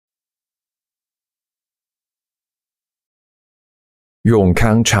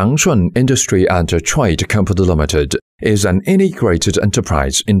Yongkang Changshun Industry and Trade Company Limited is an integrated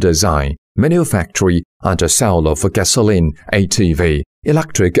enterprise in design, manufacturing, and sale of gasoline ATV,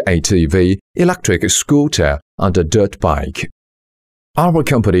 electric scooter, and dirt bike. Our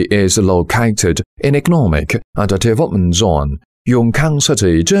company is located in Economic and Development Zone, Yongkang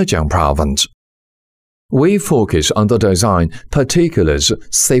City, Zhejiang Province. We focus on the design particulars,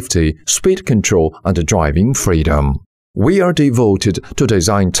 safety, speed control, and driving freedom. We are devoted to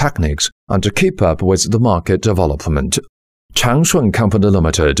design techniques and keep up with the market development. Changshun Company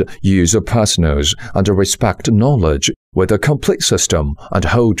Limited use personals and respect knowledge with a complete system and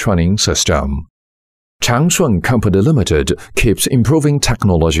whole training system. Changshun Company Limited keeps improving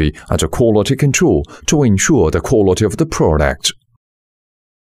technology and quality control to ensure the quality of the product.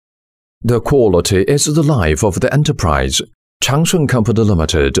 The quality is the life of the enterprise. Changshun Company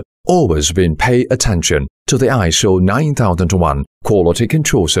Limited always been pay attention to the ISO 9001 quality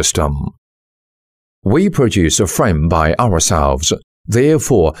control system. We produce a frame by ourselves.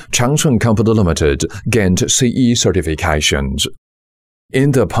 Therefore, Changshun Company Limited gained CE certifications.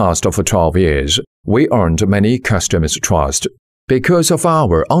 In the past 12 years, we earned many customers' trust because of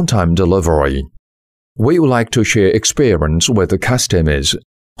our on-time delivery. We would like to share experience with the customers,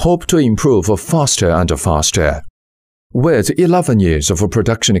 hope to improve faster and faster. With 11 years of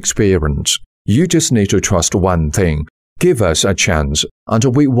production experience, you just need to trust one thing: give us a chance,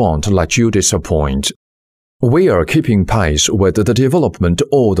 and we won't let you disappoint. We are keeping pace with the development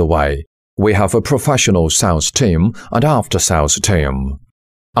all the way. We have a professional sales team and after-sales team.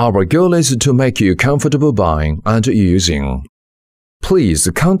 Our goal is to make you comfortable buying and using. Please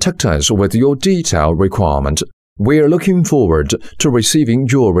contact us with your detailed requirement. We are looking forward to receiving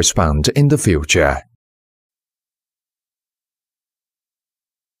your response in the future.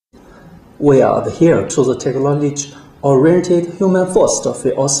 We adhere to the technology-oriented human-first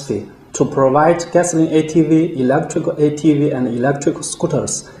philosophy to provide gasoline ATV, electrical ATV, and electric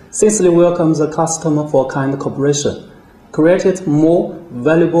scooters. Sincerely welcome the customer for kind cooperation. Created more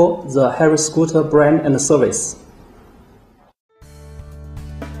valuable the Harry Scooter brand and service.